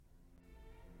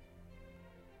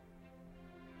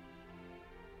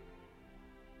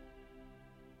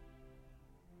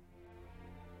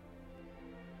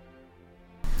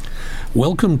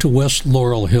Welcome to West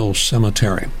Laurel Hill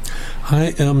Cemetery.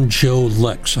 I am Joe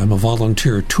Lex. I'm a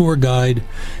volunteer tour guide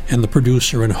and the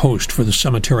producer and host for the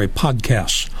cemetery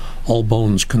podcasts, All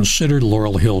Bones Considered,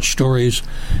 Laurel Hill Stories,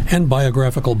 and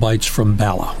Biographical Bites from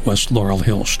Bala, West Laurel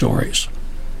Hill Stories.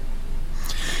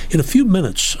 In a few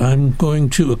minutes, I'm going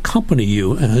to accompany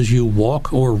you as you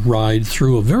walk or ride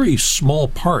through a very small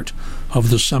part of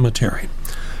the cemetery,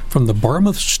 from the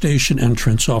Barmouth Station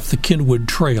entrance off the Kinwood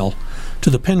Trail to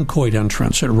the Pencoed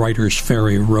entrance at Writers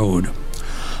Ferry Road.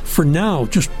 For now,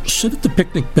 just sit at the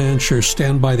picnic bench or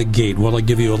stand by the gate while I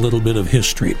give you a little bit of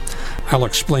history. I'll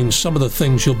explain some of the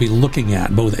things you'll be looking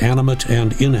at, both animate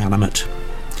and inanimate.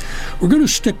 We're going to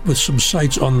stick with some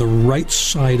sites on the right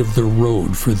side of the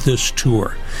road for this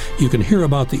tour. You can hear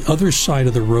about the other side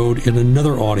of the road in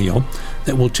another audio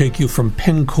that will take you from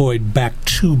Pencoed back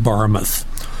to Barmouth,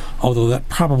 although that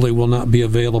probably will not be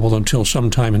available until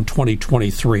sometime in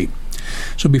 2023.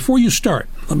 So before you start,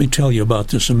 let me tell you about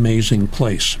this amazing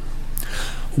place.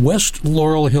 West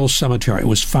Laurel Hill Cemetery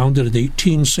was founded in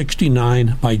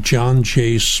 1869 by John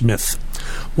J. Smith,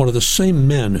 one of the same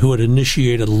men who had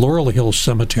initiated Laurel Hill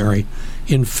Cemetery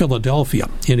in Philadelphia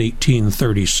in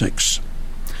 1836.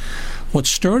 What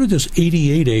started as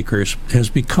 88 acres has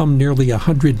become nearly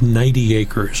 190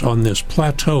 acres on this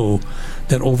plateau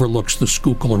that overlooks the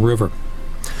Schuylkill River.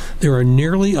 There are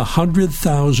nearly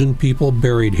 100,000 people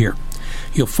buried here.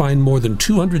 You'll find more than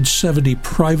 270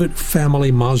 private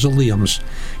family mausoleums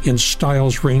in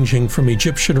styles ranging from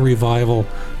Egyptian Revival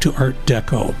to Art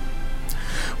Deco.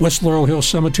 West Laurel Hill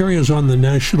Cemetery is on the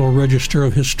National Register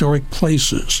of Historic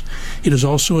Places. It is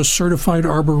also a certified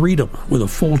arboretum with a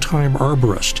full-time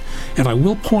arborist, and I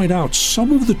will point out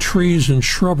some of the trees and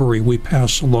shrubbery we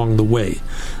pass along the way.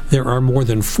 There are more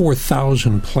than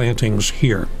 4,000 plantings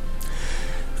here.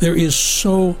 There is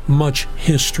so much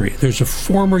history. There's a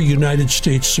former United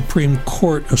States Supreme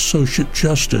Court Associate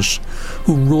Justice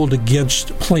who ruled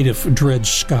against plaintiff Dred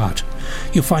Scott.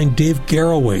 You'll find Dave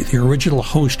Garroway, the original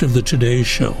host of the Today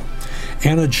Show,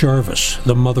 Anna Jarvis,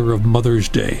 the mother of Mother's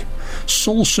Day,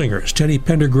 soul singers Teddy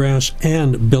Pendergrass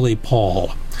and Billy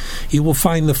Paul. You will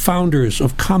find the founders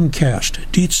of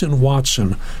Comcast, Dietz and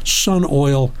Watson, Sun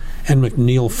Oil, and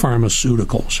McNeil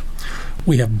Pharmaceuticals.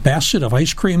 We have Bassett of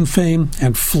ice cream fame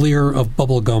and Fleer of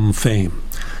bubblegum fame.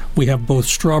 We have both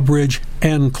Strawbridge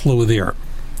and Clothier.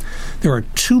 There are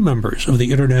 2 members of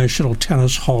the International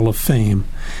Tennis Hall of Fame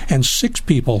and 6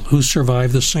 people who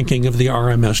survived the sinking of the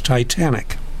RMS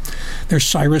Titanic. There's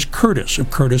Cyrus Curtis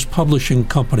of Curtis Publishing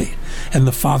Company and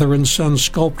the father and son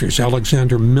sculptors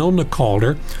Alexander Milne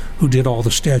Calder, who did all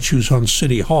the statues on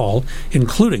City Hall,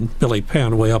 including Billy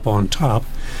Penn way up on top,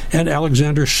 and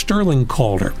Alexander Sterling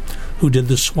Calder, who did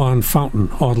the Swan Fountain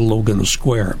on Logan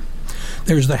Square.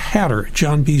 There's the Hatter,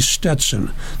 John B.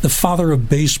 Stetson, the father of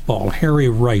baseball, Harry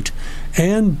Wright,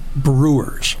 and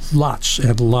brewers, lots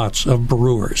and lots of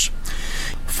brewers,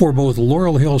 for both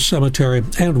Laurel Hill Cemetery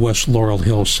and West Laurel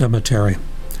Hill Cemetery.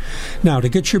 Now, to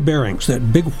get your bearings,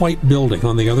 that big white building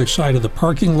on the other side of the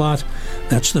parking lot,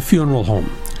 that's the funeral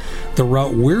home. The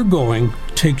route we're going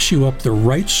takes you up the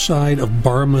right side of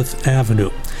Barmouth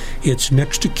Avenue. It's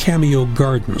next to Cameo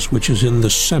Gardens, which is in the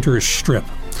center strip.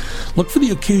 Look for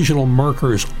the occasional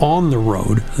markers on the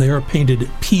road. They are painted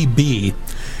PB,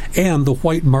 and the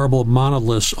white marble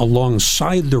monoliths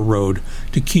alongside the road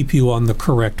to keep you on the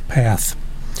correct path.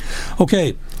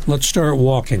 Okay, let's start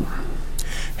walking.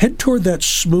 Head toward that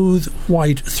smooth,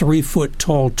 white,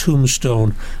 3-foot-tall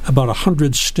tombstone about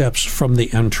 100 steps from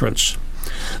the entrance.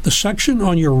 The section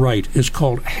on your right is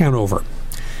called Hanover.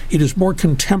 It is more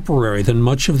contemporary than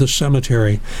much of the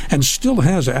cemetery and still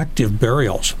has active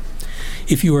burials.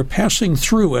 If you are passing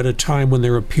through at a time when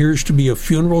there appears to be a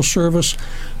funeral service,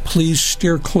 please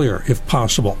steer clear if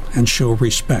possible and show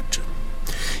respect.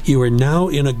 You are now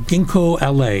in a ginkgo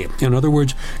alley, in other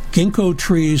words, ginkgo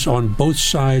trees on both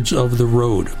sides of the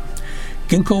road.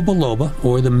 Ginkgo biloba,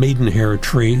 or the maidenhair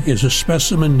tree, is a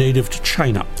specimen native to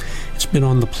China. It's been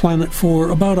on the planet for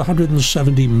about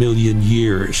 170 million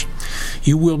years.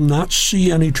 You will not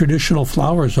see any traditional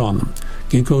flowers on them.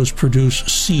 Ginkgos produce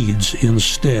seeds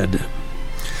instead.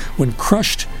 When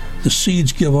crushed, the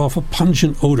seeds give off a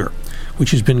pungent odor,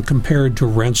 which has been compared to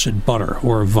rancid butter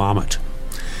or vomit.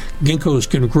 Ginkgos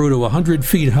can grow to 100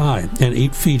 feet high and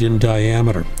 8 feet in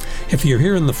diameter. If you're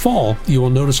here in the fall, you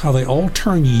will notice how they all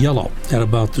turn yellow at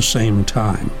about the same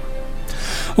time.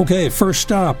 Okay, first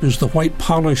stop is the white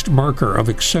polished marker of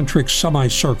eccentric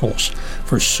semicircles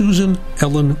for Susan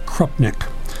Ellen Krupnick.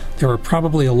 There are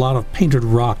probably a lot of painted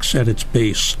rocks at its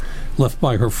base, left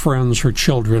by her friends, her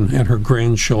children, and her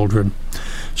grandchildren.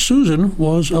 Susan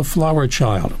was a flower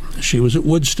child. She was at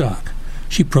Woodstock.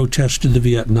 She protested the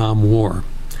Vietnam War.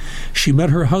 She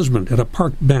met her husband at a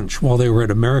park bench while they were at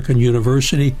American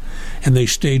University, and they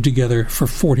stayed together for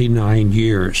 49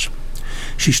 years.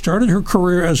 She started her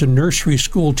career as a nursery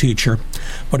school teacher,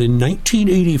 but in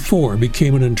 1984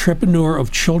 became an entrepreneur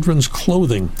of children's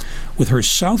clothing with her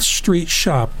South Street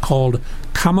shop called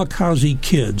Kamikaze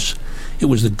Kids. It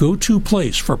was the go-to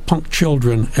place for punk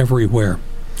children everywhere.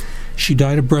 She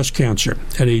died of breast cancer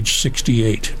at age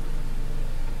 68.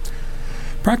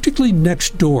 Practically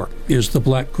next door is the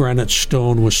black granite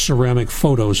stone with ceramic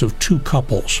photos of two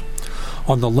couples.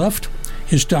 On the left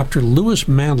is Dr. Louis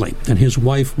Manley and his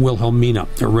wife Wilhelmina,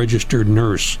 a registered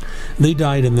nurse. They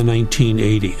died in the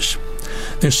 1980s.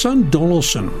 Their son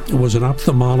Donaldson was an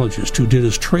ophthalmologist who did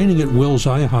his training at Wills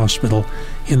Eye Hospital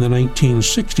in the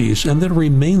 1960s and then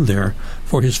remained there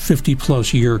for his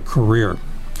 50-plus year career.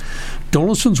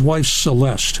 Donaldson's wife,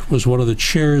 Celeste, was one of the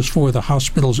chairs for the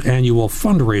hospital's annual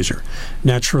fundraiser.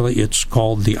 Naturally, it's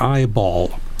called the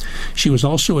Eyeball. She was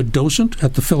also a docent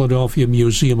at the Philadelphia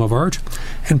Museum of Art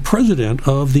and president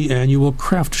of the annual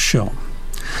craft show.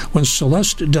 When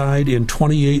Celeste died in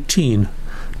 2018,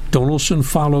 Donaldson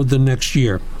followed the next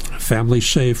year, family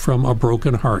saved from a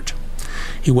broken heart.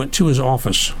 He went to his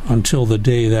office until the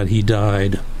day that he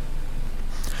died.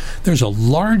 There's a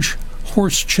large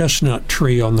horse chestnut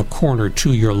tree on the corner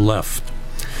to your left.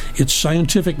 Its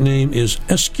scientific name is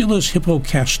Aesculus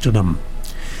hippocastanum.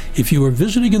 If you are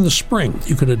visiting in the spring,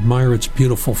 you can admire its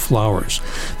beautiful flowers.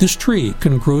 This tree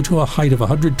can grow to a height of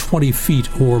 120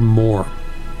 feet or more.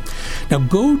 Now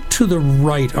go to the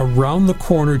right around the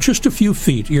corner just a few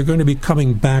feet. You're going to be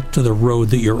coming back to the road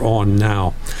that you're on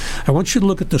now. I want you to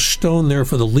look at the stone there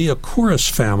for the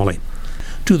Leocorus family.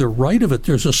 To the right of it,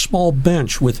 there's a small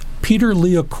bench with Peter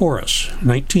Leocorus,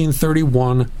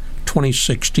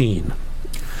 1931-2016.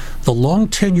 The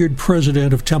long-tenured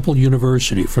president of Temple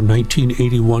University from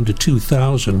 1981 to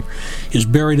 2000 is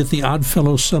buried at the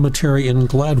Oddfellow Cemetery in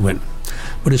Gladwin,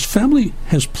 but his family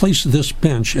has placed this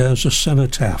bench as a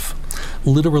cenotaph,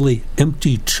 literally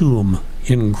empty tomb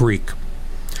in Greek.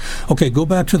 Okay, go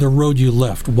back to the road you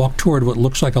left. Walk toward what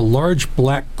looks like a large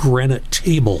black granite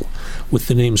table with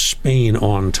the name Spain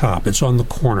on top. It's on the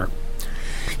corner.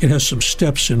 It has some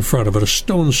steps in front of it, a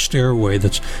stone stairway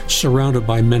that's surrounded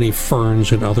by many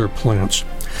ferns and other plants.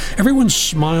 Everyone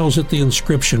smiles at the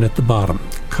inscription at the bottom,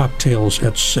 cocktails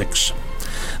at 6.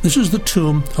 This is the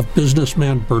tomb of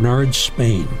businessman Bernard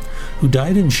Spain, who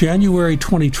died in January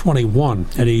 2021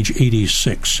 at age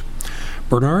 86.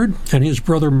 Bernard and his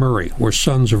brother Murray were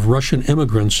sons of Russian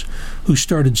immigrants who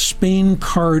started Spain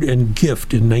Card and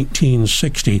Gift in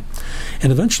 1960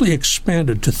 and eventually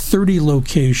expanded to 30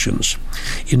 locations.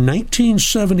 In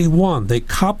 1971, they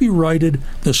copyrighted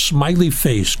the smiley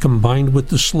face combined with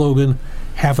the slogan,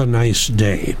 "Have a nice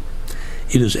day."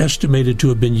 It is estimated to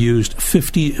have been used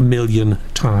 50 million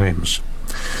times.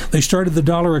 They started the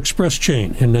Dollar Express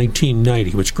chain in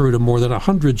 1990, which grew to more than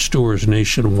 100 stores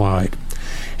nationwide.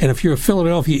 And if you're a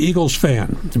Philadelphia Eagles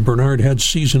fan, Bernard had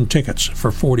season tickets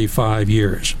for 45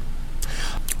 years.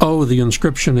 Oh, the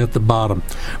inscription at the bottom.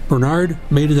 Bernard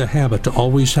made it a habit to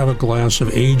always have a glass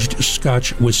of aged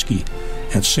Scotch whiskey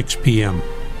at 6 p.m.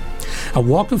 I'll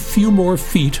walk a few more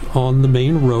feet on the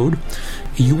main road.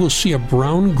 You will see a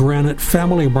brown granite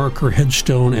family marker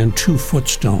headstone and 2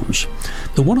 footstones.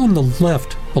 The one on the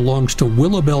left belongs to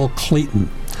Willabelle Clayton,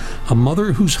 a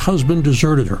mother whose husband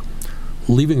deserted her,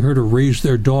 leaving her to raise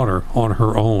their daughter on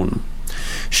her own.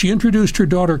 She introduced her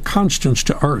daughter Constance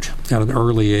to art at an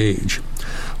early age.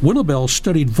 Willabelle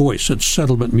studied voice at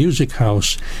Settlement Music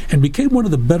House and became one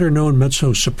of the better-known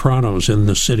mezzo-sopranos in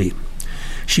the city.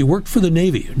 She worked for the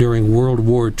Navy during World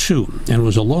War II and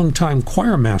was a longtime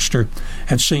choir master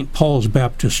at St. Paul's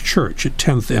Baptist Church at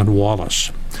 10th and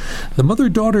Wallace. The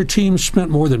mother-daughter team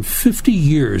spent more than 50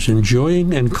 years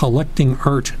enjoying and collecting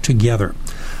art together,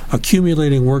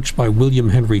 accumulating works by William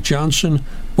Henry Johnson,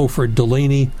 Beaufort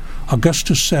Delaney,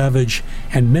 Augustus Savage,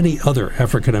 and many other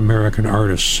African-American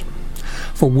artists.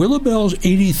 For Willabelle's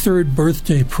 83rd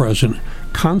birthday present,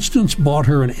 Constance bought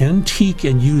her an antique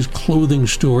and used clothing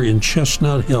store in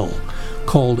Chestnut Hill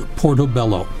called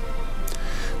Portobello.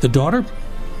 The daughter,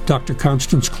 Dr.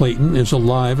 Constance Clayton, is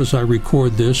alive as I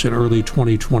record this in early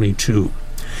 2022.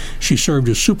 She served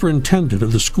as superintendent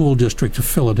of the school district of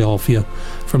Philadelphia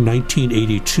from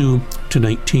 1982 to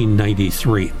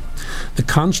 1993. The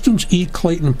Constance E.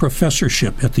 Clayton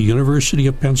Professorship at the University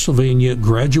of Pennsylvania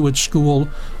Graduate School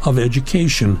of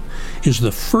Education is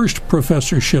the first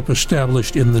professorship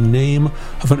established in the name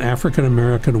of an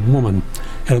African-American woman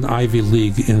at an Ivy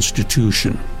League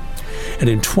institution. And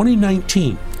in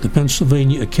 2019, the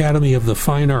Pennsylvania Academy of the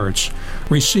Fine Arts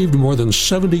received more than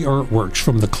 70 artworks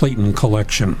from the Clayton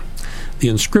collection. The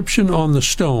inscription on the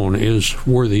stone is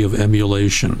worthy of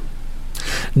emulation.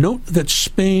 Note that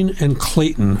Spain and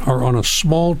Clayton are on a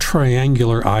small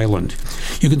triangular island.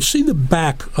 You can see the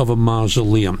back of a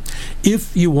mausoleum.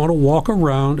 If you want to walk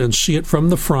around and see it from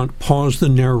the front, pause the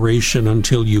narration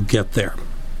until you get there.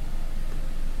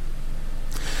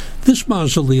 This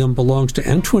mausoleum belongs to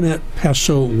Antoinette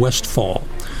Passot-Westphal,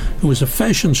 who was a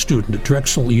fashion student at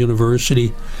Drexel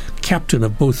University, captain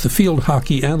of both the field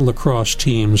hockey and lacrosse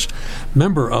teams,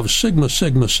 member of Sigma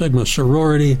Sigma Sigma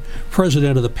sorority,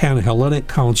 president of the Pan-Hellenic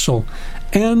Council,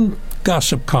 and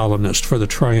gossip columnist for the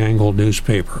Triangle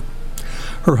newspaper.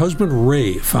 Her husband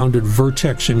Ray founded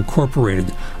Vertex Incorporated,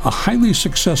 a highly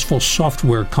successful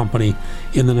software company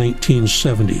in the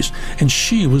 1970s, and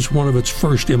she was one of its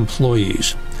first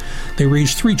employees. They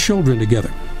raised 3 children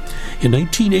together. In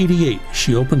 1988,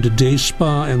 she opened a day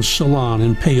spa and salon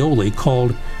in Paoli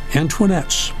called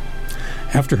Antoinette's.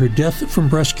 After her death from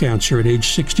breast cancer at age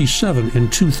 67 in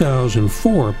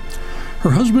 2004,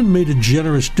 her husband made a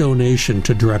generous donation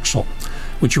to Drexel,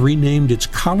 which renamed its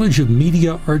College of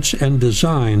Media Arts and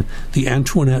Design the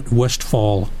Antoinette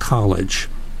Westphal College.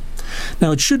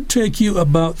 Now, it should take you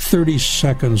about 30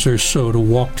 seconds or so to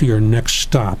walk to your next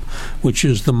stop, which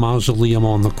is the mausoleum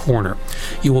on the corner.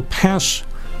 You will pass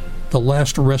the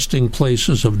last resting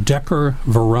places of Decker,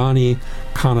 Varani,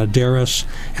 Canaderis,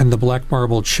 and the black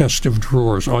marble chest of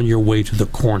drawers on your way to the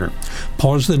corner.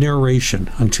 Pause the narration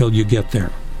until you get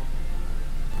there.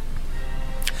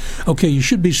 Okay, you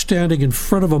should be standing in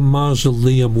front of a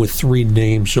mausoleum with 3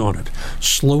 names on it: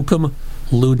 Slocum,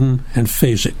 Loudon, and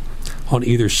Fezzik on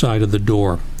either side of the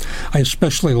door. I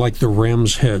especially like the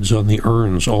ram's heads on the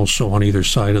urns also on either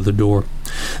side of the door.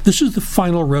 This is the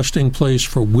final resting place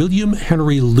for William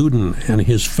Henry Loudon and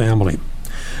his family.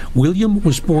 William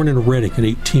was born in Reading in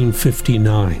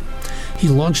 1859. He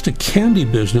launched a candy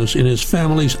business in his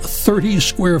family's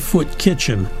 30-square-foot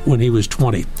kitchen when he was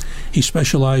 20. He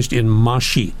specialized in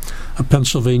mashi, a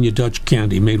Pennsylvania Dutch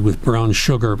candy made with brown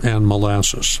sugar and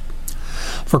molasses.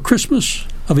 For Christmas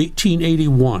of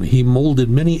 1881, he molded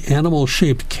many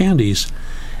animal-shaped candies,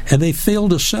 and they failed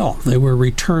to sell. They were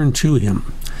returned to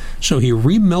him. So he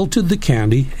remelted the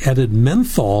candy, added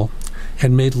menthol,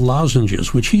 and made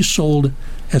lozenges, which he sold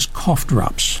as cough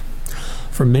drops.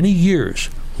 For many years,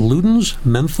 Loudon's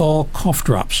menthol cough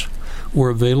drops were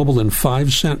available in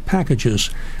 5-cent packages,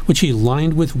 which he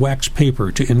lined with wax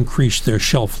paper to increase their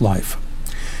shelf life.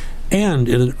 And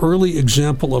in an early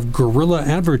example of guerrilla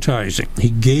advertising, he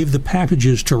gave the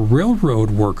packages to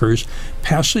railroad workers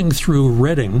passing through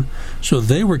Reading, so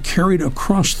they were carried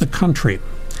across the country.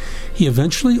 He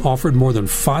eventually offered more than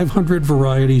 500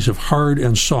 varieties of hard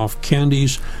and soft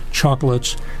candies,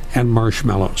 chocolates, and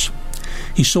marshmallows.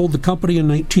 He sold the company in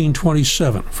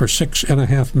 1927 for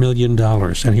 $6.5 million,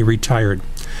 and he retired.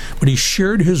 But he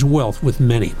shared his wealth with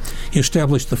many. He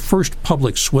established the first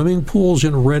public swimming pools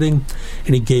in Reading,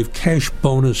 and he gave cash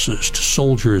bonuses to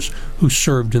soldiers who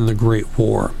served in the Great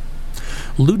War.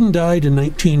 Loudon died in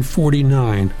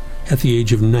 1949 at the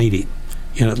age of 90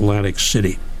 in Atlantic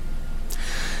City.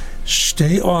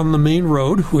 Stay on the main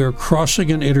road. We're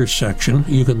crossing an intersection.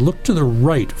 You can look to the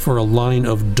right for a line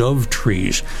of dove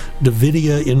trees,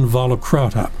 Davidia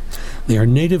involucrata. They are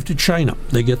native to China.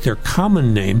 They get their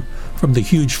common name from the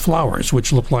huge flowers,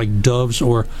 which look like doves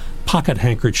or pocket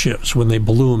handkerchiefs when they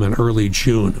bloom in early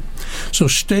June. So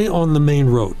stay on the main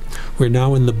road. We're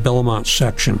now in the Belmont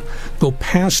section. Go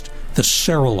past the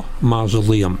Serral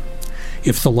Mausoleum.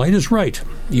 If the light is right,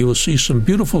 you will see some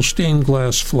beautiful stained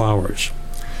glass flowers.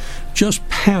 Just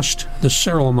past the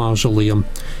Serral Mausoleum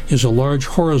is a large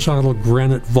horizontal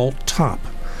granite vault top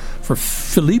for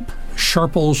Philippe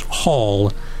Sharples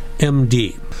Hall,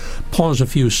 M.D. Pause a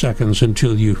few seconds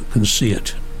until you can see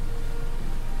it.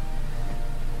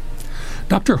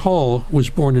 Dr. Hall was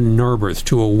born in Narberth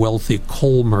to a wealthy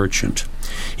coal merchant.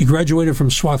 He graduated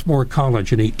from Swarthmore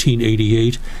College in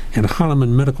 1888 and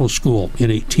Hahnemann Medical School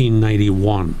in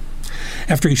 1891.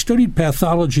 After he studied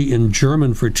pathology in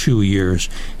German for 2 years,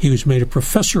 he was made a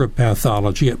professor of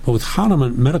pathology at both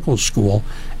Hahnemann Medical School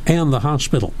and the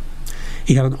hospital.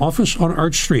 He had an office on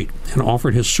Arch Street and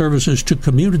offered his services to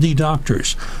community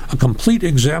doctors. A complete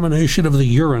examination of the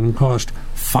urine cost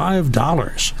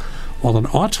 $5, while an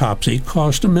autopsy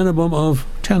cost a minimum of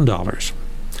 $10.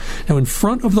 Now, in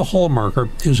front of the hall marker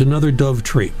is another dove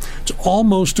tree. It's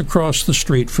almost across the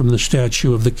street from the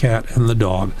statue of the cat and the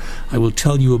dog. I will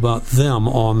tell you about them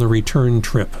on the return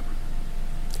trip.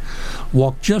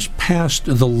 Walk just past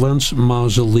the Lentz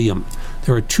Mausoleum.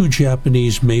 There are 2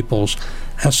 Japanese maples,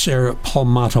 Acer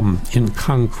palmatum, in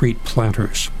concrete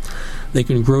planters. They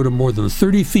can grow to more than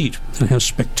 30 feet and have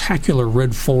spectacular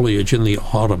red foliage in the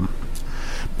autumn.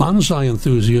 Bonsai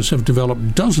enthusiasts have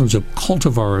developed dozens of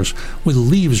cultivars with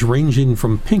leaves ranging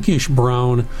from pinkish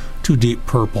brown to deep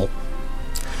purple.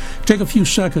 Take a few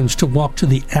seconds to walk to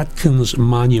the Atkins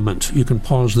Monument. You can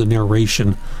pause the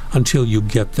narration until you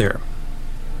get there.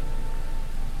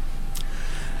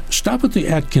 Stop at the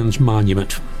Atkins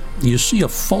Monument. You see a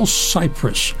false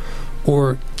cypress,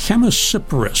 or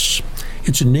Chamaecyparis.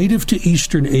 It's native to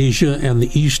eastern Asia and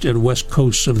the east and west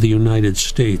coasts of the United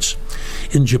States.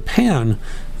 In Japan,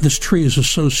 this tree is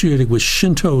associated with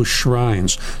Shinto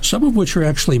shrines, some of which are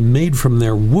actually made from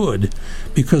their wood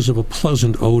because of a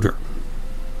pleasant odor.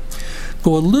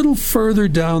 Go a little further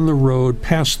down the road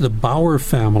past the Bauer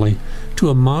family to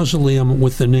a mausoleum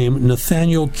with the name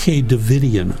Nathaniel K.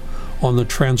 Davidian on the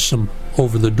transom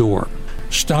over the door.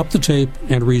 Stop the tape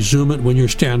and resume it when you're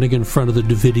standing in front of the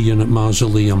Davidian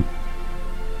mausoleum.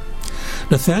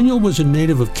 Nathaniel was a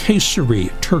native of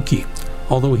Kayseri, Turkey,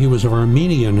 although he was of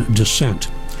Armenian descent.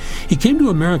 He came to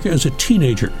America as a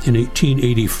teenager in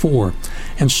 1884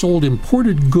 and sold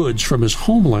imported goods from his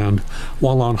homeland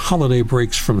while on holiday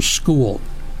breaks from school.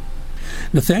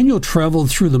 Nathaniel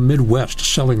traveled through the Midwest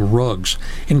selling rugs,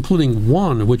 including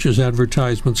one which his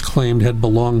advertisements claimed had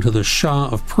belonged to the Shah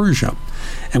of Persia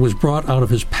and was brought out of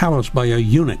his palace by a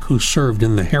eunuch who served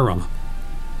in the harem.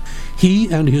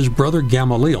 He and his brother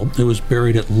Gamaliel, who was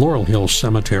buried at Laurel Hill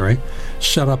Cemetery,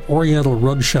 set up Oriental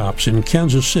rug shops in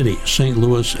Kansas City, St.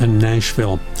 Louis, and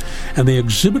Nashville, and they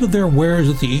exhibited their wares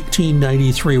at the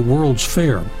 1893 World's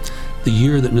Fair, the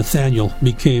year that Nathaniel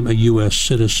became a U.S.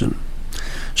 citizen.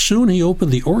 Soon he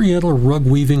opened the Oriental Rug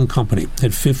Weaving Company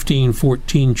at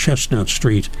 1514 Chestnut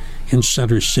Street in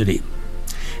Center City.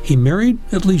 He married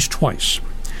at least twice.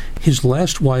 His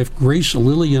last wife, Grace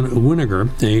Lillian Winiger,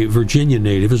 a Virginia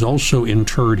native, is also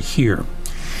interred here.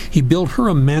 He built her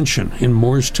a mansion in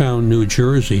Moorestown, New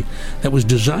Jersey, that was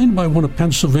designed by one of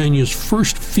Pennsylvania's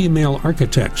first female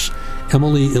architects,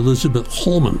 Emily Elizabeth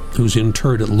Holman, who's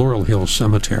interred at Laurel Hill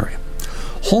Cemetery.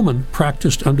 Holman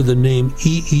practiced under the name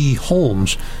E.E.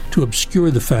 Holmes to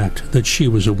obscure the fact that she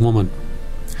was a woman.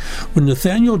 When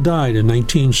Nathaniel died in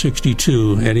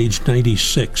 1962 at age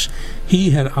 96,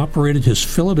 he had operated his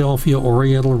Philadelphia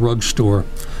Oriental rug store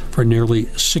for nearly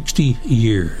 60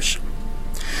 years.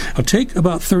 Now take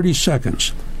about 30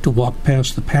 seconds to walk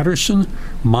past the Patterson,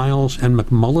 Miles, and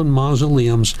McMullen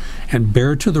mausoleums and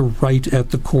bear to the right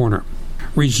at the corner.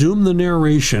 Resume the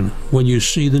narration when you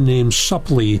see the name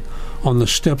Suplee on the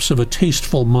steps of a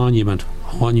tasteful monument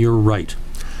on your right.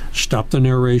 Stop the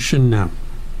narration now.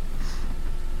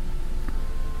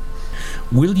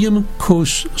 William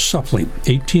Cose Suplee,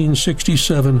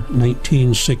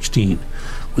 1867-1916,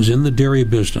 was in the dairy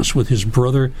business with his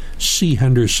brother C.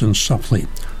 Henderson Suplee,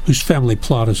 whose family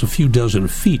plot is a few dozen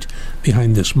feet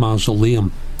behind this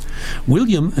mausoleum.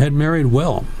 William had married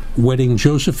well, wedding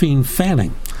Josephine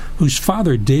Fanning, whose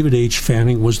father, David H.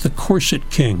 Fanning, was the corset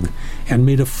king and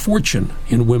made a fortune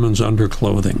in women's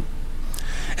underclothing.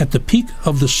 At the peak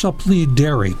of the Suplee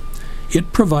Dairy,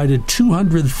 it provided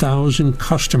 200,000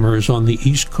 customers on the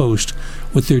East Coast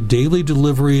with their daily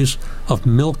deliveries of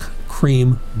milk,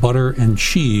 cream, butter, and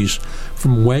cheese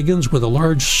from wagons with a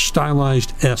large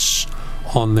stylized S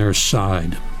on their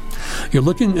side. You're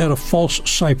looking at a false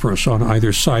cypress on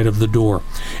either side of the door,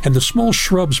 and the small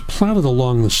shrubs planted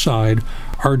along the side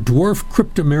are dwarf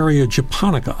Cryptomeria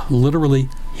japonica, literally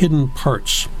hidden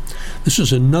parts. This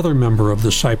is another member of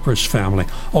the cypress family,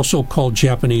 also called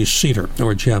Japanese cedar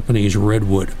or Japanese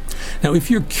redwood. Now,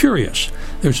 if you're curious,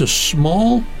 there's a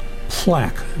small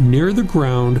plaque near the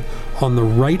ground on the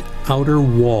right outer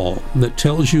wall that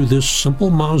tells you this simple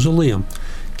mausoleum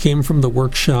came from the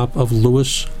workshop of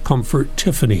Louis Comfort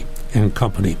Tiffany and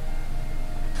Company.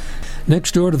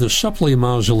 Next door to the Suplee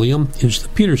Mausoleum is the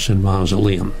Peterson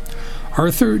Mausoleum.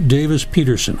 Arthur Davis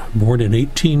Peterson, born in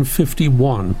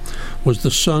 1851, was the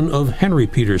son of Henry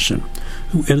Peterson,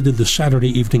 who edited the Saturday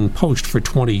Evening Post for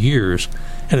 20 years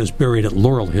and is buried at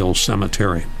Laurel Hill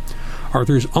Cemetery.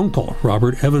 Arthur's uncle,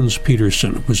 Robert Evans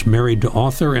Peterson, was married to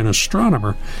author and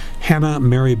astronomer Hannah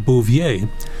Mary Bouvier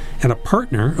and a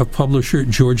partner of publisher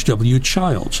George W.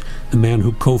 Childs, the man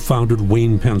who co-founded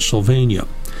Wayne, Pennsylvania.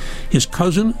 His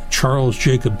cousin, Charles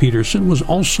Jacob Peterson, was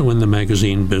also in the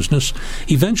magazine business,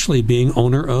 eventually being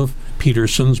owner of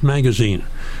Peterson's Magazine,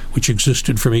 which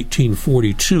existed from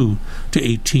 1842 to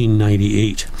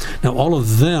 1898. Now, all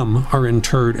of them are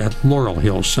interred at Laurel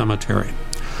Hill Cemetery.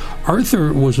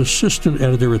 Arthur was assistant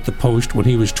editor at the Post when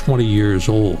he was 20 years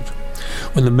old.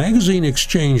 When the magazine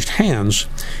exchanged hands,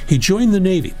 he joined the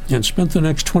Navy and spent the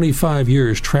next 25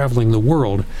 years traveling the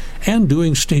world and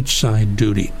doing stateside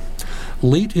duty.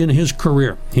 Late in his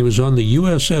career, he was on the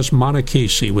USS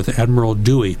Monocacy with Admiral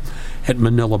Dewey at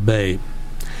Manila Bay.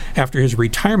 After his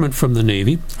retirement from the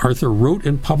Navy, Arthur wrote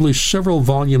and published several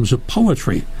volumes of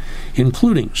poetry,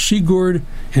 including Sigurd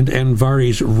and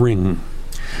Andvari's Ring.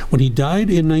 When he died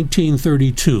in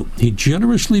 1932, he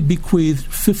generously bequeathed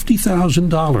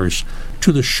 $50,000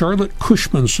 to the Charlotte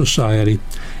Cushman Society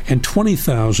and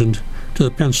 $20,000 to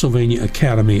the Pennsylvania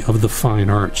Academy of the Fine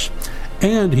Arts.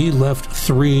 And he left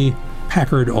 3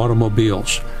 Packard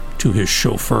automobiles to his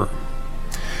chauffeur.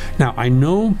 Now, I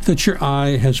know that your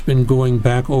eye has been going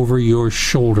back over your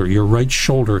shoulder, your right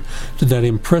shoulder, to that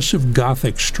impressive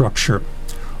Gothic structure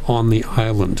on the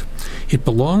island. It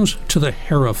belongs to the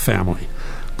Hera family.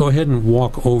 Go ahead and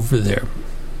walk over there.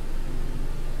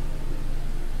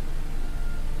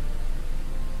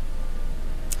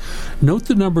 Note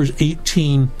the numbers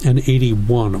 18 and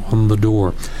 81 on the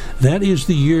door. That is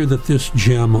the year that this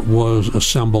gem was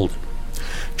assembled.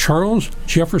 Charles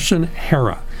Jefferson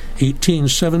Hera,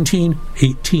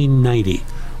 1817-1890,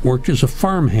 worked as a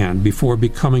farmhand before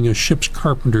becoming a ship's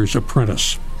carpenter's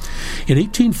apprentice. In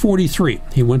 1843,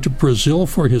 he went to Brazil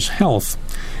for his health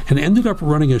and ended up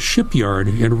running a shipyard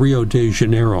in Rio de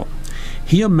Janeiro.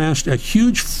 He amassed a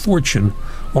huge fortune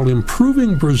while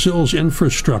improving Brazil's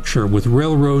infrastructure with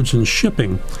railroads and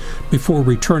shipping before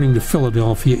returning to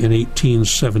Philadelphia in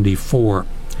 1874.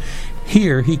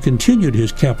 Here he continued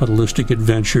his capitalistic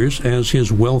adventures as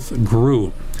his wealth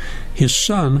grew. His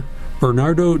son,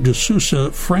 Bernardo de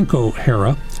Souza Franco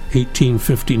Hera,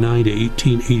 1859 to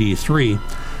 1883,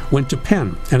 went to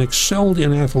Penn and excelled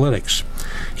in athletics.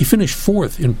 He finished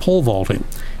 4th in pole vaulting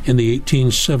in the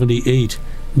 1878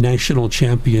 National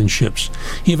Championships.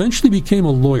 He eventually became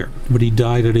a lawyer, but he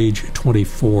died at age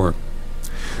 24.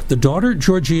 The daughter,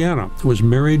 Georgiana, was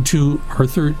married to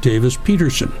Arthur Davis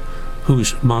Peterson,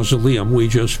 whose mausoleum we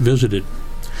just visited.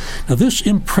 Now, this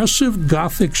impressive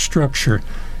Gothic structure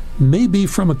may be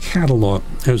from a catalog,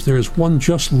 as there is one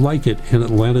just like it in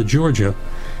Atlanta, Georgia,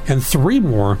 and 3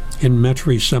 more in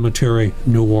Metairie Cemetery,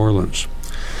 New Orleans.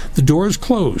 The door is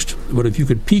closed, but if you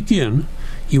could peek in,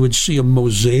 you would see a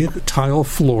mosaic tile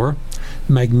floor,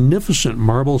 magnificent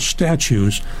marble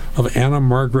statues of Anna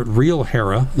Margaret Real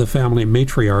Hera, the family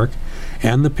matriarch,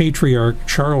 and the patriarch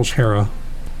Charles Hera,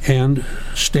 and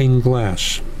stained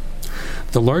glass.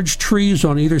 The large trees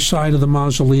on either side of the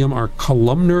mausoleum are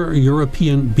columnar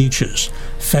European beeches,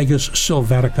 Fagus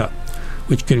sylvatica,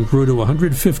 which can grow to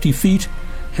 150 feet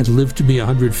and live to be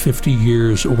 150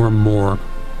 years or more.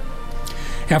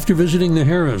 After visiting the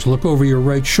Heras, look over your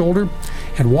right shoulder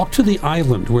and walk to the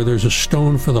island where there's a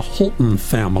stone for the Holton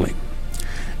family.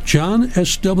 John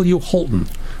S.W. Holton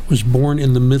was born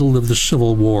in the middle of the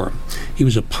Civil War. He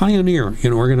was a pioneer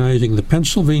in organizing the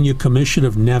Pennsylvania Commission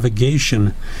of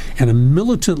Navigation and a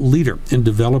militant leader in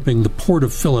developing the Port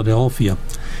of Philadelphia,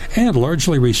 and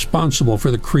largely responsible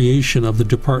for the creation of the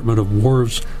Department of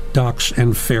Wharves, Docks,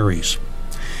 and Ferries.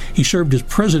 He served as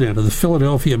president of the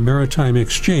Philadelphia Maritime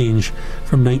Exchange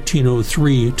from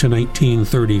 1903 to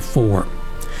 1934.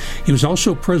 He was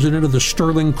also president of the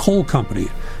Sterling Coal Company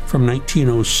from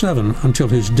 1907 until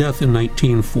his death in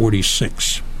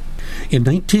 1946. In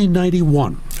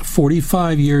 1991,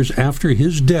 45 years after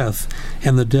his death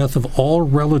and the death of all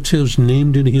relatives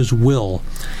named in his will,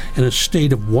 an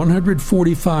estate of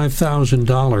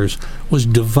 $145,000 was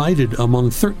divided among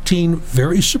 13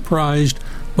 very surprised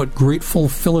but grateful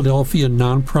Philadelphia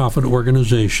nonprofit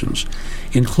organizations,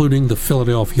 including the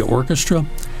Philadelphia Orchestra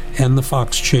and the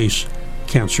Fox Chase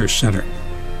Cancer Center.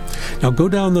 Now go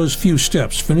down those few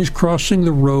steps, finish crossing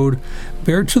the road,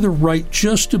 bear to the right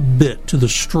just a bit to the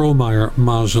Strohmeyer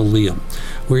Mausoleum.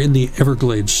 We're in the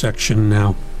Everglades section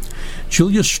now.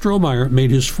 Julius Strohmeyer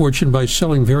made his fortune by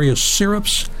selling various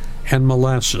syrups and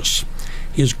molasses.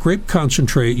 His grape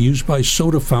concentrate, used by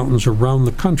soda fountains around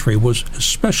the country, was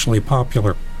especially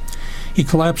popular. He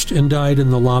collapsed and died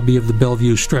in the lobby of the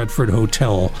Bellevue Stratford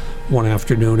Hotel one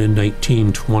afternoon in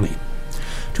 1920.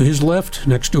 To his left,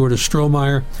 next door to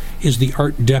Strohmeyer, is the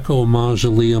Art Deco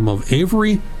mausoleum of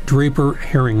Avery Draper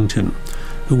Harrington,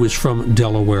 who was from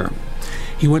Delaware.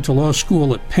 He went to law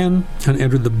school at Penn and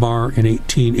entered the bar in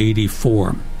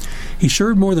 1884. He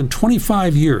served more than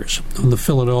 25 years on the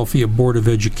Philadelphia Board of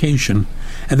Education,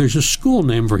 and there's a school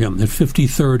named for him at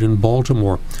 53rd and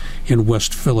Baltimore in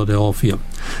West Philadelphia.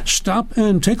 Stop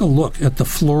and take a look at the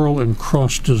floral and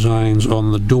cross designs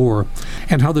on the door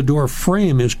and how the door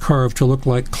frame is carved to look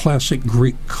like classic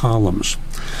Greek columns.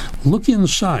 Look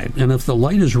inside, and if the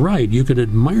light is right, you can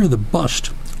admire the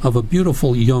bust of a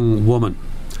beautiful young woman.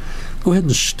 Go ahead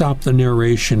and stop the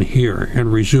narration here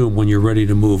and resume when you're ready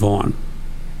to move on.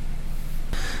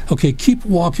 Okay, keep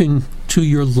walking to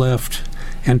your left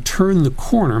and turn the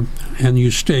corner, and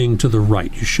you're staying to the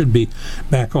right. You should be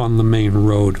back on the main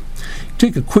road.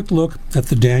 Take a quick look at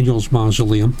the Daniels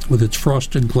Mausoleum with its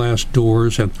frosted glass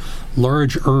doors and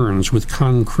large urns with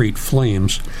concrete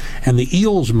flames, and the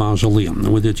Eels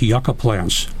Mausoleum with its yucca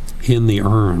plants in the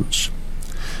urns.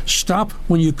 Stop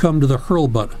when you come to the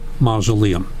Hurlbut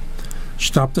Mausoleum.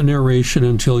 Stop the narration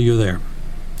until you're there.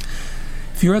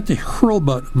 If you're at the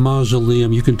Hurlbut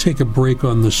Mausoleum, you can take a break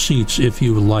on the seats if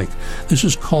you like. This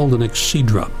is called an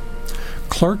exedra.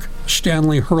 Clark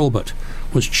Stanley Hurlbut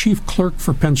was chief clerk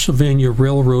for Pennsylvania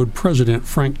Railroad President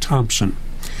Frank Thompson.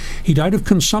 He died of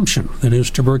consumption, that is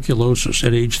tuberculosis,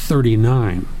 at age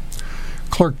 39.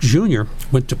 Clark Jr.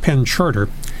 went to Penn Charter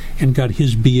and got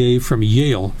his B.A. from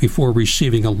Yale before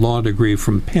receiving a law degree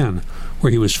from Penn, where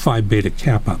he was Phi Beta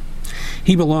Kappa.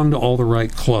 He belonged to all the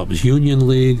right clubs: Union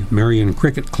League, Marion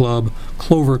Cricket Club,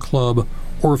 Clover Club,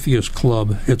 Orpheus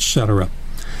Club, etc.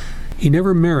 He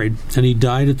never married, and he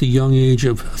died at the young age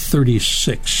of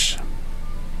 36.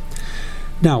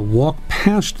 Now walk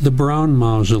past the Brown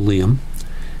Mausoleum,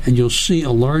 and you'll see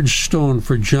a large stone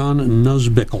for John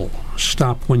Nusbickle.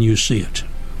 Stop when you see it.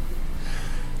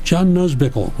 John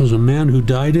Nusbickle was a man who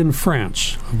died in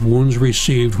France of wounds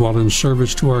received while in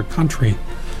service to our country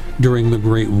during the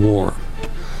Great War.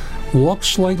 Walk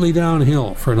slightly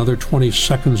downhill for another 20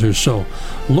 seconds or so.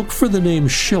 Look for the name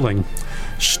Schilling.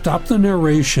 Stop the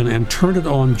narration and turn it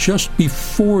on just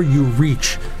before you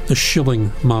reach the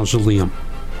Schilling Mausoleum.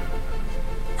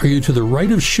 Are you to the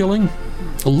right of Schilling?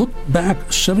 Look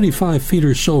back 75 feet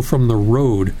or so from the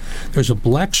road. There's a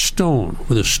black stone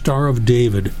with a Star of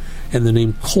David and the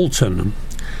name Colton.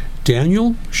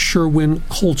 Daniel Sherwin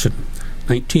Colton,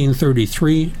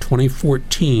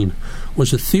 1933-2014,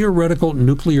 was a theoretical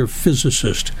nuclear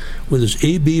physicist with his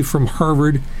A.B. from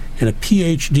Harvard and a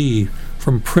Ph.D.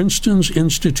 from Princeton's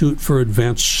Institute for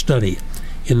Advanced Study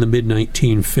in the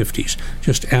mid-1950s,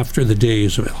 just after the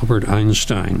days of Albert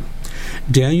Einstein.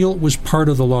 Daniel was part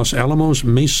of the Los Alamos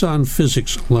Meson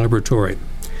Physics Laboratory.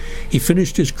 He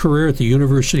finished his career at the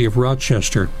University of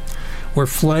Rochester, where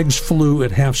flags flew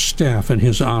at half-staff in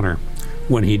his honor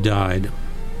when he died.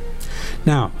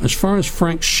 Now, as far as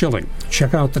Frank Schilling,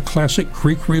 check out the classic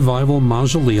Greek Revival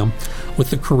Mausoleum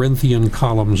with the Corinthian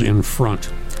columns in front.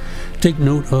 Take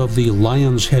note of the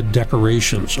lion's head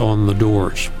decorations on the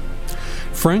doors.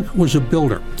 Frank was a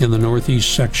builder in the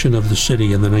northeast section of the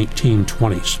city in the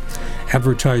 1920s,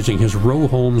 advertising his row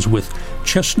homes with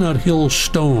Chestnut Hill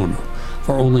stone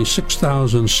for only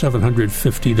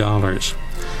 $6,750.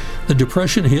 The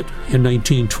Depression hit in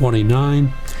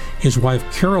 1929. His wife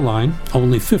Caroline,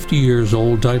 only 50 years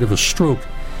old, died of a stroke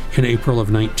in April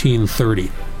of 1930.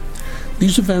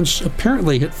 These events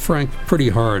apparently hit Frank pretty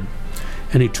hard,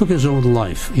 and he took his own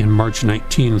life in March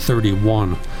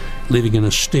 1931, leaving an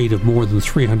estate of more than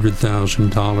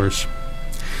 $300,000.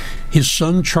 His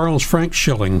son, Charles Frank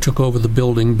Schilling, took over the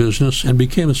building business and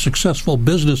became a successful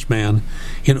businessman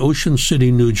in Ocean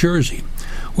City, New Jersey,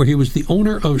 where he was the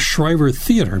owner of Shriver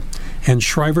Theater and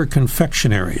Shriver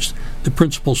Confectionaries, the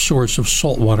principal source of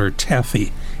saltwater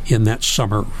taffy in that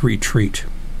summer retreat.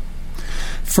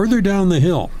 Further down the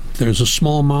hill, there's a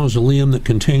small mausoleum that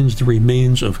contains the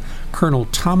remains of Colonel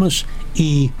Thomas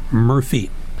E. Murphy.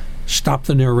 Stop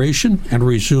the narration and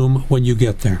resume when you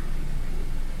get there.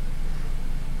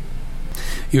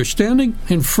 You're standing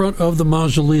in front of the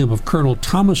mausoleum of Colonel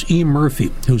Thomas E.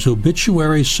 Murphy, whose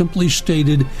obituary simply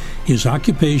stated his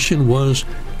occupation was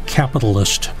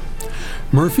capitalist.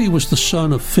 Murphy was the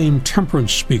son of famed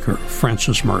temperance speaker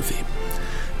Francis Murphy.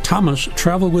 Thomas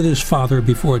traveled with his father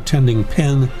before attending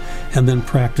Penn and then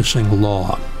practicing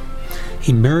law.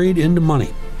 He married into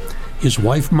money. His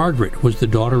wife Margaret was the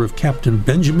daughter of Captain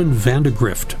Benjamin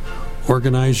Vandegrift,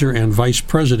 organizer and vice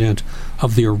president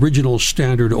of the original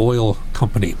Standard Oil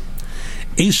Company.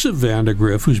 Asa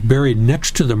Vandegrift, who's buried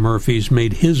next to the Murphys,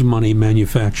 made his money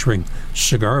manufacturing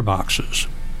cigar boxes.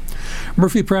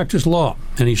 Murphy practiced law,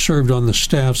 and he served on the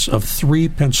staffs of 3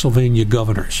 Pennsylvania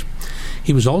governors.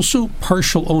 He was also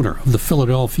partial owner of the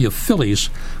Philadelphia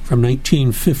Phillies from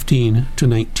 1915 to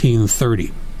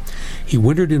 1930. He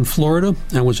wintered in Florida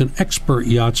and was an expert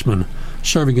yachtsman,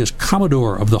 serving as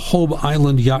Commodore of the Hobe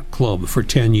Island Yacht Club for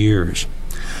 10 years.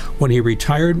 When he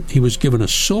retired, he was given a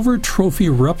silver trophy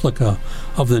replica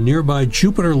of the nearby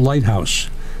Jupiter Lighthouse,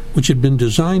 which had been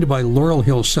designed by Laurel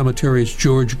Hill Cemetery's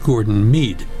George Gordon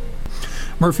Meade.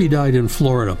 Murphy died in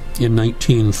Florida in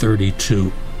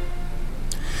 1932.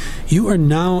 You are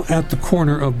now at the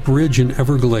corner of Bridge and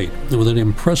Everglade with an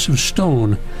impressive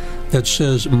stone that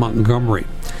says Montgomery.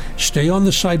 Stay on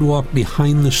the sidewalk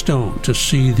behind the stone to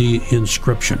see the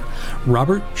inscription.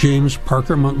 Robert James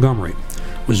Parker Montgomery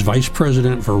was vice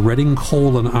president for Reading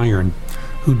Coal and Iron,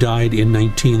 who died in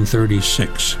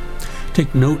 1936.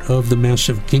 Take note of the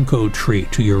massive ginkgo tree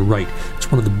to your right.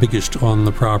 It's one of the biggest on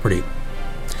the property.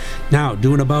 Now,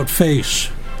 do an about face.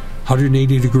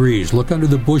 180 degrees. Look under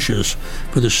the bushes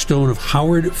for the stone of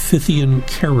Howard Fithian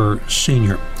Carer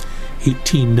Sr.,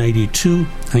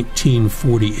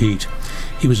 1892-1948.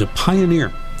 He was a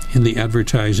pioneer in the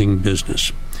advertising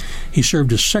business. He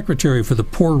served as secretary for the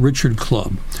Poor Richard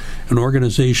Club, an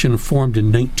organization formed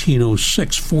in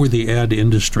 1906 for the ad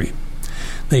industry.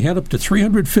 They had up to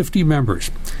 350 members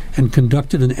and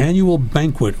conducted an annual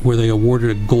banquet where they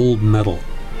awarded a gold medal.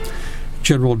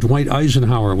 General Dwight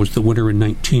Eisenhower was the winner in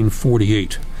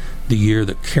 1948, the year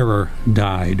that Carer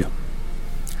died.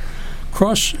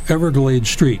 Cross Everglade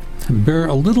Street, bear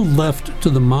a little left to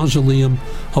the mausoleum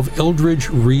of Eldridge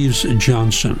Reeves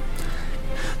Johnson.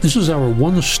 This is our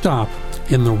one stop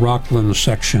in the Rockland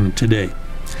section today.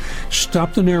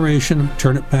 Stop the narration,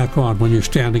 turn it back on when you're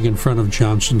standing in front of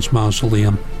Johnson's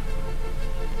mausoleum.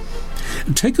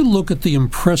 Take a look at the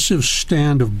impressive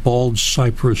stand of bald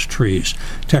cypress trees,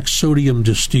 Taxodium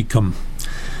distichum,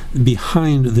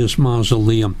 behind this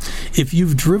mausoleum. If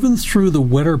you've driven through the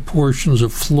wetter portions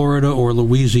of Florida or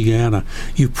Louisiana,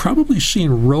 you've probably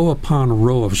seen row upon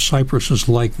row of cypresses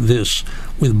like this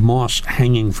with moss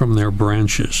hanging from their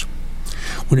branches.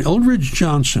 When Eldridge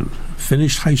Johnson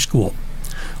finished high school,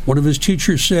 one of his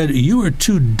teachers said, "You are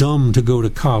too dumb to go to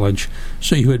college,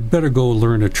 so you had better go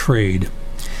learn a trade."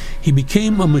 He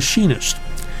became a machinist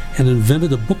and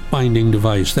invented a bookbinding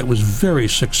device that was very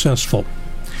successful.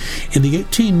 In the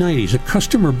 1890s, a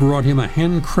customer brought him a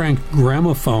hand-cranked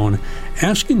gramophone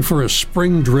asking for a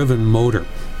spring-driven motor.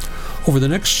 Over the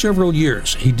next several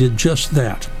years, he did just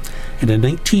that. And in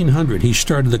 1900, he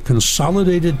started the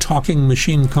Consolidated Talking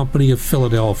Machine Company of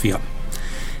Philadelphia.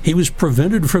 He was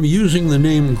prevented from using the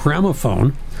name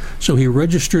gramophone, so he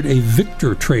registered a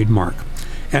Victor trademark,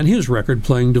 and his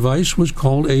record-playing device was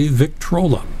called a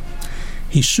Victrola.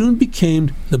 He soon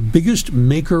became the biggest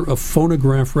maker of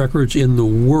phonograph records in the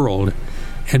world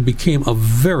and became a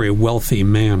very wealthy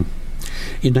man.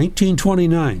 In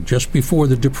 1929, just before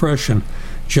the Depression,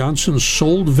 Johnson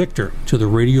sold Victor to the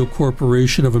Radio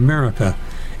Corporation of America,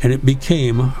 and it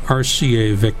became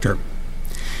RCA Victor.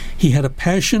 He had a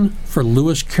passion for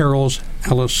Lewis Carroll's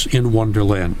Alice in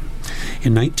Wonderland.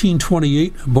 In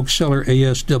 1928, bookseller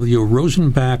A.S.W.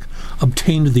 Rosenbach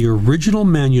obtained the original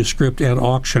manuscript at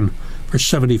auction for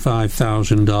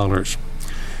 $75,000.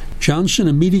 Johnson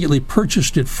immediately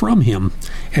purchased it from him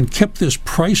and kept this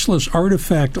priceless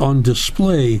artifact on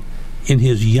display in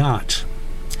his yacht.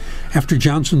 After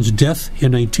Johnson's death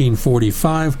in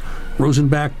 1945,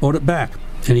 Rosenbach bought it back,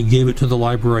 and he gave it to the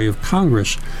Library of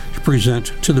Congress to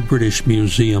present to the British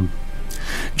Museum.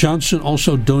 Johnson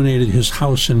also donated his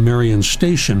house in Marion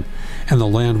Station, and the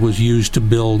land was used to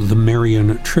build the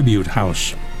Marion Tribute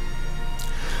House.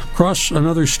 Cross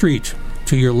another street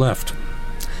to your left.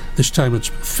 This time it's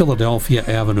Philadelphia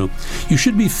Avenue. You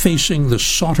should be facing the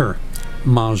Sauter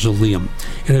Mausoleum.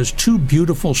 It has two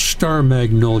beautiful star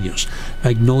magnolias,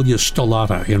 Magnolia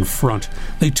stellata, in front.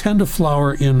 They tend to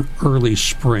flower in early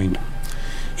spring.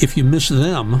 If you miss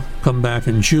them, come back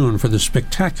in June for the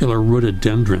spectacular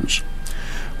rhododendrons.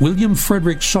 William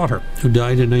Frederick Sauter, who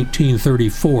died in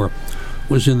 1934,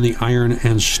 was in the iron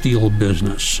and steel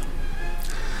business.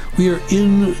 We are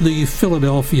in the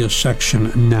Philadelphia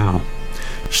section now.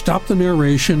 Stop the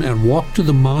narration and walk to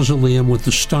the mausoleum with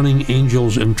the stunning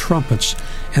angels and trumpets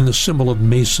and the symbol of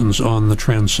Masons on the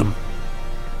transom.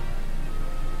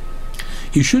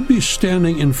 You should be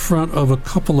standing in front of a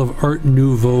couple of Art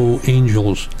Nouveau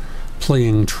angels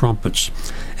playing trumpets.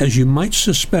 As you might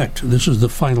suspect, this is the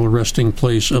final resting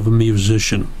place of a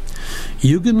musician.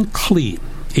 Eugen Klee,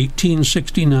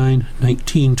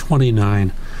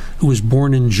 1869-1929, who was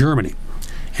born in Germany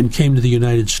and came to the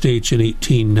United States in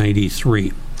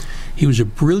 1893. He was a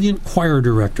brilliant choir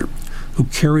director who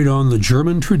carried on the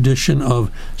German tradition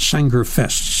of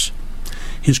Sängerfests.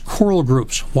 His choral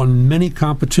groups won many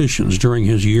competitions during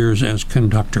his years as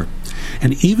conductor,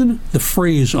 and even the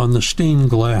phrase on the stained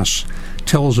glass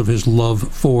tells of his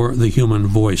love for the human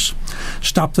voice.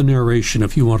 Stop the narration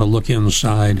if you want to look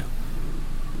inside.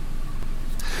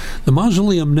 The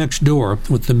mausoleum next door,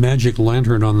 with the magic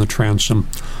lantern on the transom,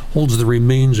 holds the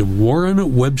remains of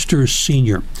Warren Webster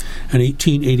Sr., an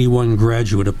 1881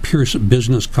 graduate of Pierce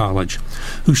Business College,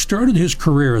 who started his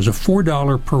career as a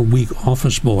 $4 per week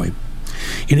office boy.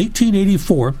 In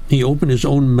 1884, he opened his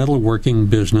own metalworking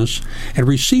business and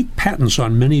received patents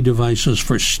on many devices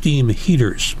for steam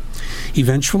heaters.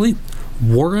 Eventually,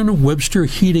 Warren Webster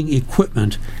Heating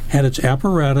Equipment had its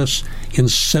apparatus in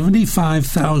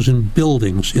 75,000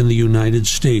 buildings in the United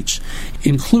States,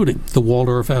 including the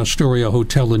Waldorf Astoria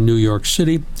Hotel in New York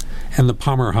City and the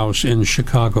Palmer House in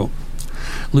Chicago.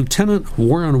 Lieutenant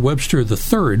Warren Webster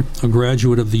III, a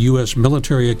graduate of the U.S.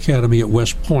 Military Academy at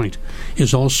West Point,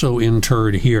 is also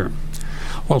interred here.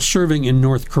 While serving in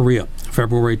North Korea,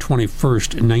 February 21,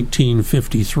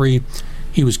 1953,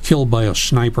 he was killed by a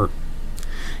sniper.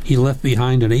 He left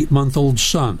behind an 8-month-old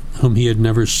son whom he had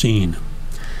never seen.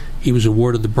 He was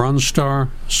awarded the Bronze Star,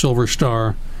 Silver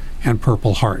Star, and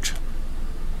Purple Heart.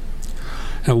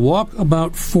 Now walk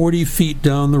about 40 feet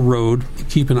down the road.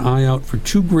 Keep an eye out for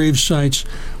 2 grave sites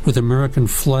with American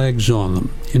flags on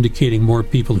them, indicating more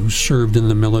people who served in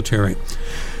the military.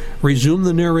 Resume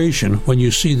the narration when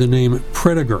you see the name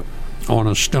Prediger on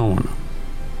a stone.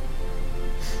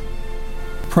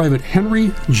 Private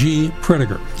Henry G.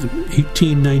 Prediger,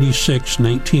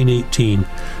 1896-1918,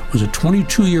 was a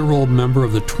 22-year-old member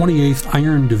of the 28th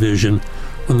Iron Division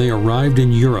when they arrived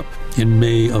in Europe in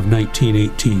May of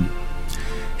 1918.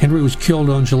 Henry was killed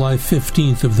on July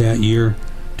 15th of that year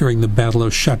during the Battle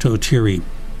of Chateau Thierry.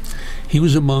 He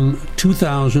was among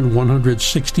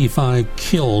 2,165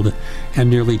 killed and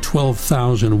nearly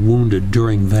 12,000 wounded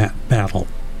during that battle.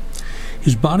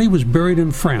 His body was buried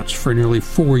in France for nearly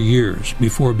 4 years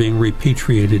before being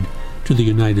repatriated to the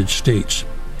United States.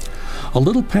 A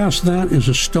little past that is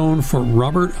a stone for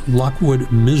Robert Lockwood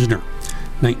Misner,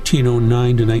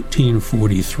 1909 to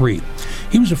 1943.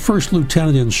 He was a first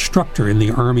lieutenant instructor in the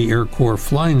Army Air Corps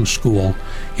Flying School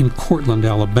in Cortland,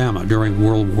 Alabama during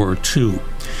World War II.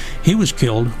 He was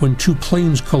killed when 2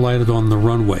 planes collided on the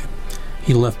runway.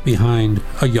 He left behind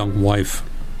a young wife.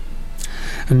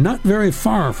 And not very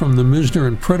far from the Misner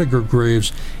and Prediger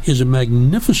graves is a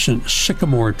magnificent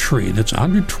sycamore tree that's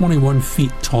 121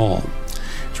 feet tall.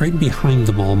 It's right behind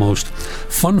them almost.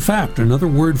 Fun fact, another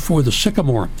word for the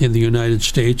sycamore in the United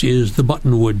States is the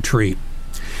buttonwood tree.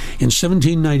 In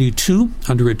 1792,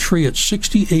 under a tree at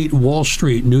 68 Wall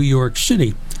Street, New York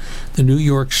City, the New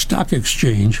York Stock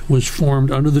Exchange was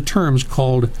formed under the terms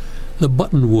called the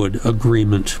Buttonwood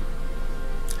Agreement.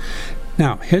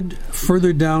 Now, head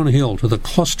further downhill to the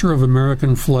cluster of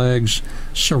American flags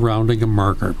surrounding a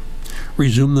marker.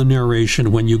 Resume the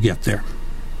narration when you get there.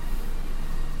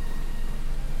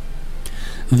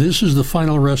 This is the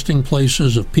final resting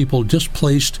places of people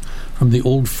displaced from the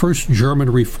old First German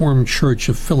Reformed Church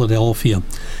of Philadelphia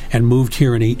and moved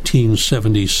here in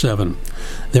 1877.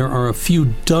 There are a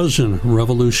few dozen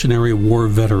Revolutionary War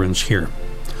veterans here.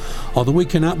 Although we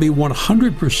cannot be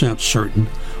 100% certain,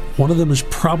 one of them is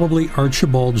probably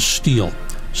Archibald Steele,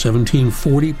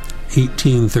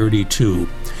 1740-1832.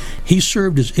 He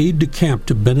served as aide-de-camp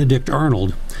to Benedict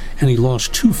Arnold, and he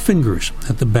lost 2 fingers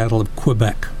at the Battle of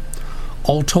Quebec.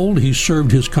 All told, he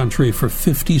served his country for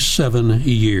 57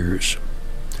 years.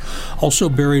 Also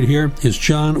buried here is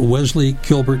John Wesley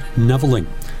Gilbert Neveling,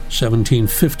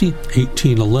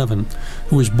 1750-1811,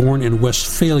 who was born in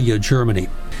Westphalia, Germany.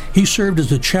 He served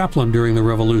as a chaplain during the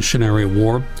Revolutionary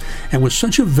War and was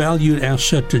such a valued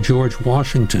asset to George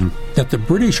Washington that the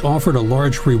British offered a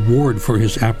large reward for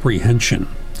his apprehension.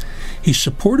 He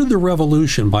supported the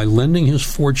revolution by lending his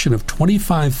fortune of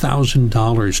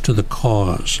 $25,000 to the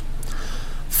cause.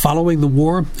 Following the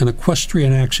war, an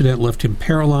equestrian accident left him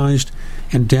paralyzed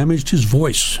and damaged his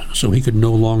voice so he could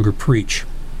no longer preach.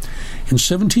 In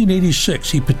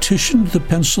 1786, he petitioned the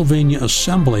Pennsylvania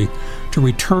Assembly to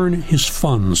return his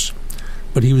funds,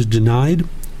 but he was denied,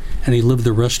 and he lived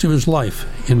the rest of his life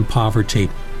in poverty.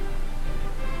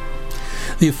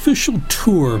 The official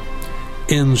tour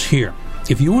ends here.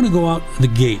 If you want to go out the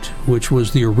gate, which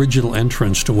was the original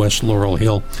entrance to West Laurel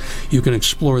Hill, you can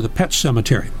explore the Pet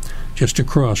Cemetery just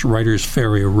across Writers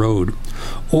Ferry Road.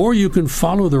 Or you can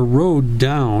follow the road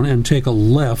down and take a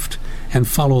left and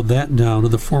follow that down to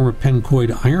the former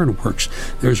Pencoid Iron Works.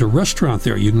 There's a restaurant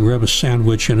there. You can grab a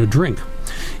sandwich and a drink.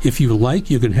 If you like,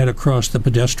 you can head across the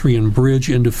pedestrian bridge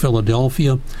into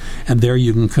Philadelphia, and there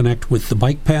you can connect with the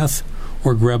bike path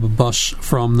or grab a bus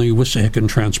from the Wissahickon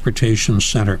Transportation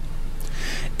Center.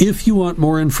 If you want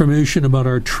more information about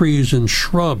our trees and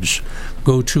shrubs,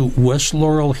 go to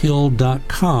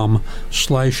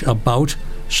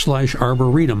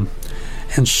westlaurelhill.com/about/arboretum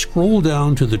and scroll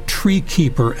down to the Tree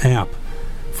Keeper app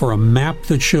for a map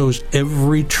that shows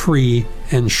every tree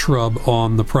and shrub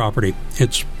on the property.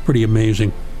 It's pretty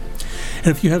amazing. And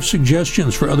if you have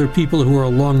suggestions for other people who are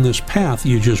along this path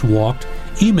you just walked,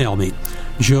 email me,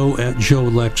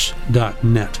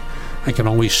 joe@joelex.net. I can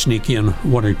always sneak in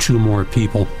one or two more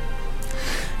people.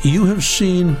 You have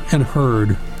seen and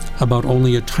heard about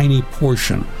only a tiny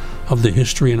portion of the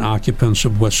history and occupants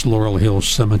of West Laurel Hill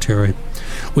Cemetery.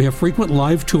 We have frequent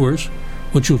live tours,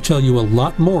 which will tell you a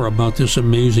lot more about this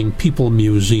amazing people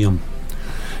museum.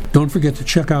 Don't forget to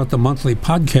check out the monthly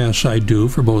podcasts I do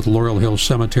for both Laurel Hill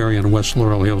Cemetery and West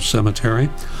Laurel Hill Cemetery,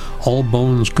 All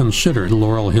Bones Considered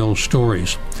Laurel Hill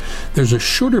Stories. There's a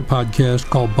shorter podcast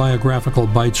called Biographical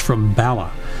Bites from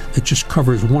Bala that just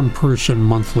covers one person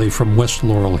monthly from West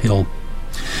Laurel Hill.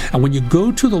 And when you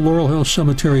go to the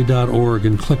laurelhillcemetery.org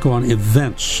and click on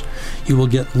events, you will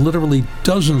get literally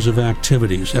dozens of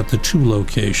activities at the two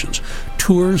locations.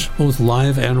 Tours, both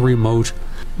live and remote,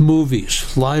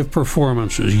 movies, live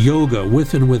performances, yoga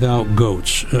with and without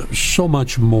goats, so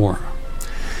much more.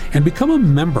 And become a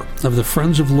member of the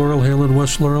Friends of Laurel Hill and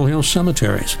West Laurel Hill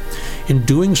Cemeteries. In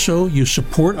doing so, you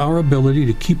support our ability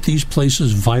to keep these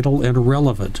places vital and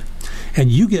relevant.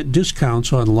 And you get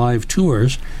discounts on live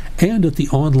tours and at the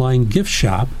online gift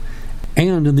shop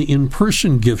and in the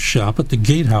in-person gift shop at the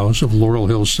Gatehouse of Laurel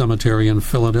Hill Cemetery in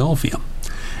Philadelphia.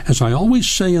 As I always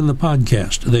say in the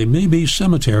podcast, they may be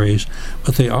cemeteries,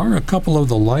 but they are a couple of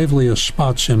the liveliest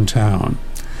spots in town.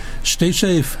 Stay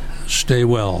safe, stay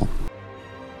well.